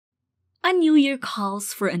A new year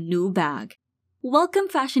calls for a new bag. Welcome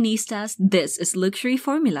fashionistas, this is Luxury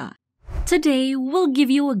Formula. Today, we'll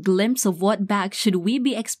give you a glimpse of what bag should we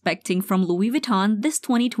be expecting from Louis Vuitton this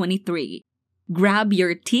 2023. Grab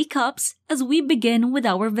your teacups as we begin with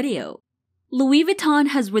our video. Louis Vuitton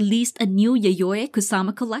has released a new Yayoi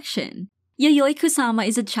Kusama collection. Yayoi Kusama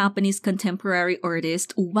is a Japanese contemporary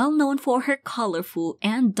artist well known for her colorful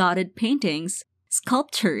and dotted paintings,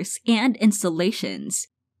 sculptures, and installations.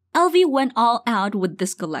 LV went all out with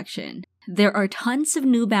this collection. There are tons of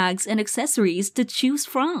new bags and accessories to choose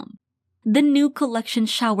from. The new collection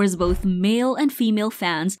showers both male and female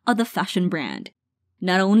fans of the fashion brand.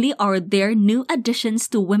 Not only are there new additions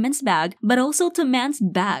to women's bag, but also to men's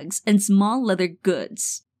bags and small leather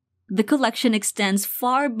goods. The collection extends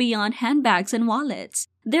far beyond handbags and wallets.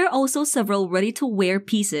 There are also several ready-to-wear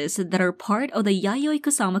pieces that are part of the Yayoi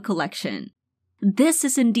Kusama collection. This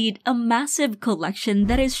is indeed a massive collection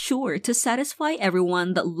that is sure to satisfy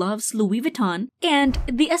everyone that loves Louis Vuitton and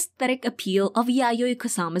the aesthetic appeal of Yayoi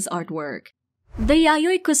Kusama's artwork. The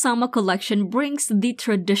Yayoi Kusama collection brings the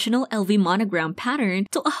traditional LV monogram pattern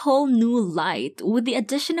to a whole new light with the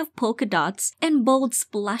addition of polka dots and bold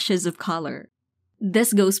splashes of color.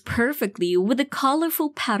 This goes perfectly with the colorful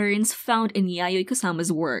patterns found in Yayoi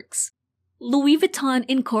Kusama's works. Louis Vuitton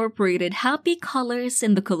incorporated happy colors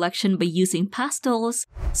in the collection by using pastels,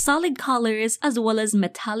 solid colors, as well as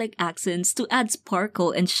metallic accents to add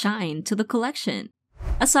sparkle and shine to the collection.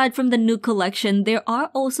 Aside from the new collection, there are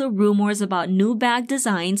also rumors about new bag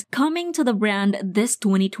designs coming to the brand this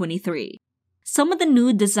 2023. Some of the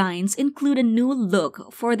new designs include a new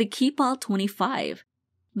look for the Kipal 25.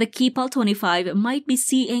 The Kipal 25 might be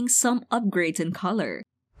seeing some upgrades in color.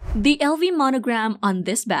 The LV monogram on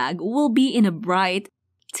this bag will be in a bright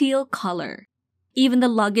teal color. Even the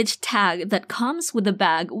luggage tag that comes with the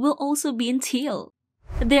bag will also be in teal.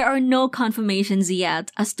 There are no confirmations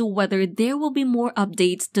yet as to whether there will be more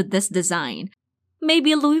updates to this design.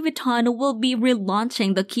 Maybe Louis Vuitton will be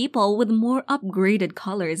relaunching the Kipal with more upgraded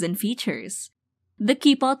colors and features. The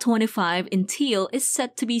Kipal 25 in teal is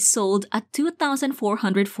set to be sold at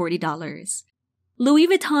 $2,440. Louis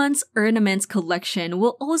Vuitton's Ornaments collection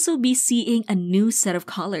will also be seeing a new set of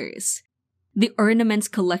colors. The Ornaments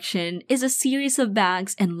collection is a series of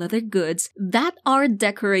bags and leather goods that are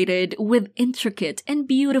decorated with intricate and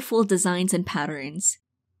beautiful designs and patterns.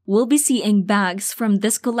 We'll be seeing bags from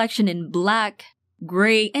this collection in black,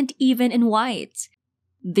 gray, and even in white.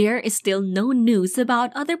 There is still no news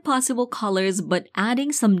about other possible colors, but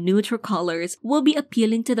adding some neutral colors will be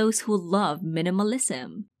appealing to those who love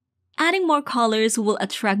minimalism. Adding more colors will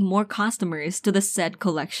attract more customers to the said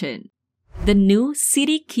collection. The new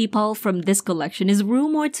City Kipal from this collection is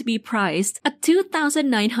rumored to be priced at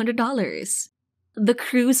 $2,900. The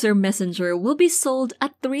Cruiser Messenger will be sold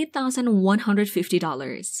at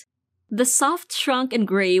 $3,150. The Soft Trunk in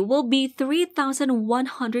gray will be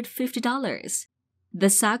 $3,150. The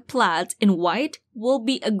Sac Plaid in white will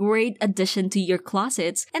be a great addition to your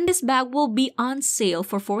closets, and this bag will be on sale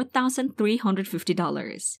for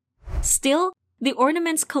 $4,350. Still, the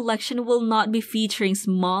Ornaments collection will not be featuring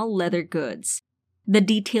small leather goods. The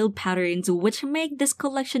detailed patterns which make this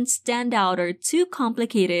collection stand out are too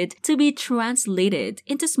complicated to be translated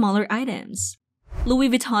into smaller items. Louis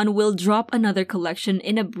Vuitton will drop another collection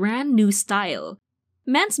in a brand new style.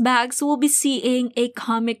 Men's bags will be seeing a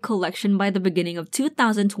comic collection by the beginning of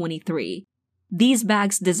 2023. These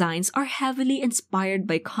bags' designs are heavily inspired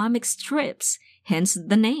by comic strips, hence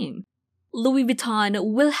the name. Louis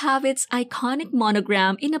Vuitton will have its iconic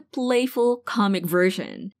monogram in a playful comic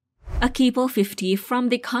version. A Kipal 50 from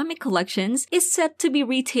the comic collections is set to be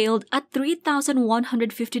retailed at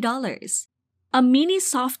 $3,150. A mini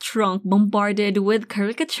soft trunk bombarded with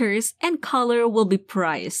caricatures and color will be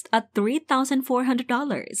priced at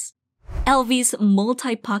 $3,400. LV's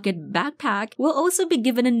multi-pocket backpack will also be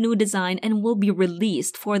given a new design and will be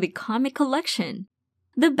released for the comic collection.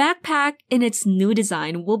 The backpack in its new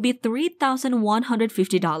design will be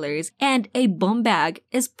 $3,150 and a bum bag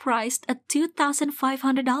is priced at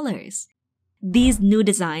 $2,500. These new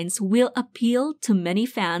designs will appeal to many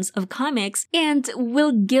fans of comics and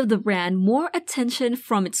will give the brand more attention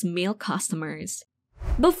from its male customers.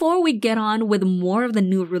 Before we get on with more of the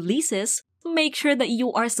new releases, make sure that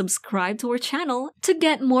you are subscribed to our channel to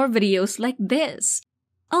get more videos like this.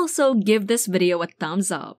 Also, give this video a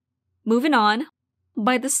thumbs up. Moving on,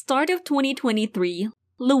 by the start of 2023,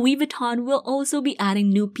 Louis Vuitton will also be adding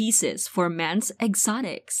new pieces for men's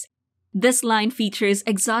exotics. This line features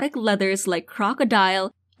exotic leathers like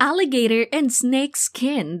crocodile, alligator, and snake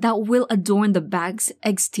skin that will adorn the bag's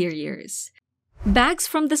exteriors. Bags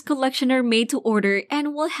from this collection are made to order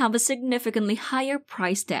and will have a significantly higher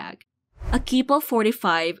price tag. A Keeple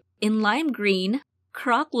 45 in lime green,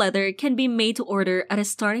 croc leather can be made to order at a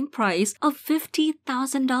starting price of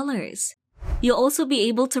 $50,000. You'll also be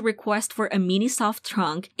able to request for a mini soft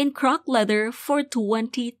trunk in croc leather for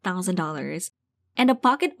 $20,000 and a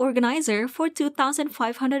pocket organizer for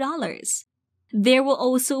 $2,500. There will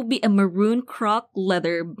also be a maroon croc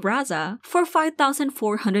leather braza for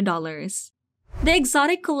 $5,400. The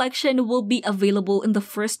exotic collection will be available in the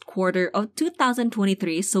first quarter of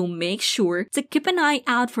 2023, so make sure to keep an eye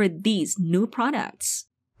out for these new products.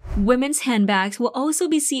 Women's handbags will also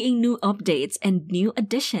be seeing new updates and new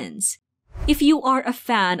additions. If you are a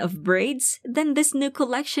fan of braids, then this new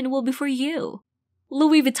collection will be for you.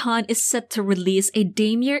 Louis Vuitton is set to release a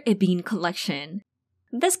Damier Ebene collection.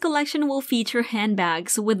 This collection will feature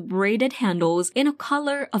handbags with braided handles in a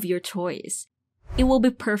color of your choice. It will be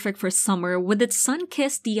perfect for summer with its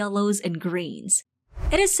sun-kissed yellows and greens.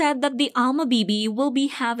 It is said that the Alma BB will be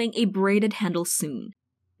having a braided handle soon.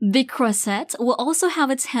 The Croisette will also have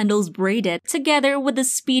its handles braided together with the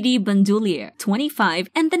Speedy Bandoulière 25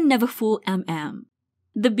 and the Neverfull MM.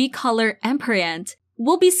 The B-color Emperant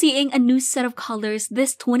will be seeing a new set of colors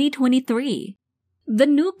this 2023. The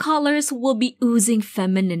new colors will be oozing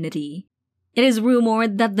femininity. It is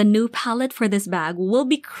rumored that the new palette for this bag will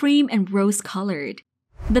be cream and rose colored.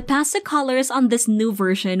 The pastel colors on this new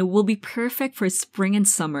version will be perfect for spring and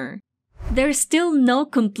summer. There is still no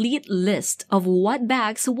complete list of what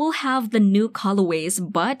bags will have the new colorways,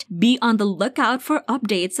 but be on the lookout for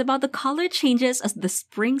updates about the color changes as the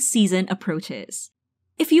spring season approaches.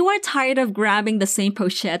 If you are tired of grabbing the same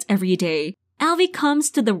pochette every day, LV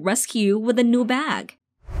comes to the rescue with a new bag.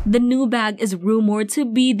 The new bag is rumored to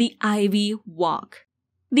be the Ivy Walk.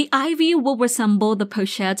 The Ivy will resemble the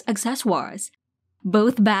pochette accessoires.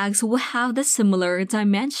 Both bags will have the similar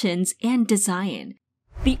dimensions and design.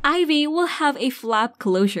 The Ivy will have a flap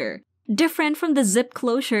closure, different from the zip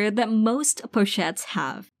closure that most pochettes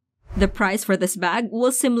have. The price for this bag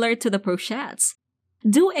will similar to the pochettes.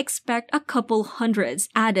 Do expect a couple hundreds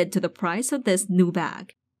added to the price of this new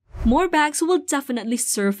bag. More bags will definitely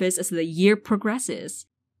surface as the year progresses.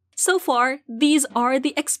 So far, these are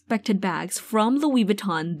the expected bags from Louis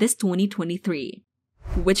Vuitton this 2023.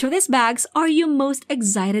 Which of these bags are you most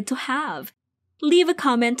excited to have? Leave a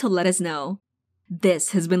comment to let us know.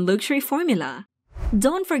 This has been Luxury Formula.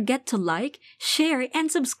 Don't forget to like, share,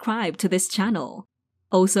 and subscribe to this channel.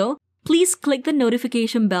 Also, please click the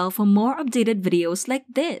notification bell for more updated videos like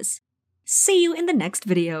this. See you in the next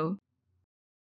video.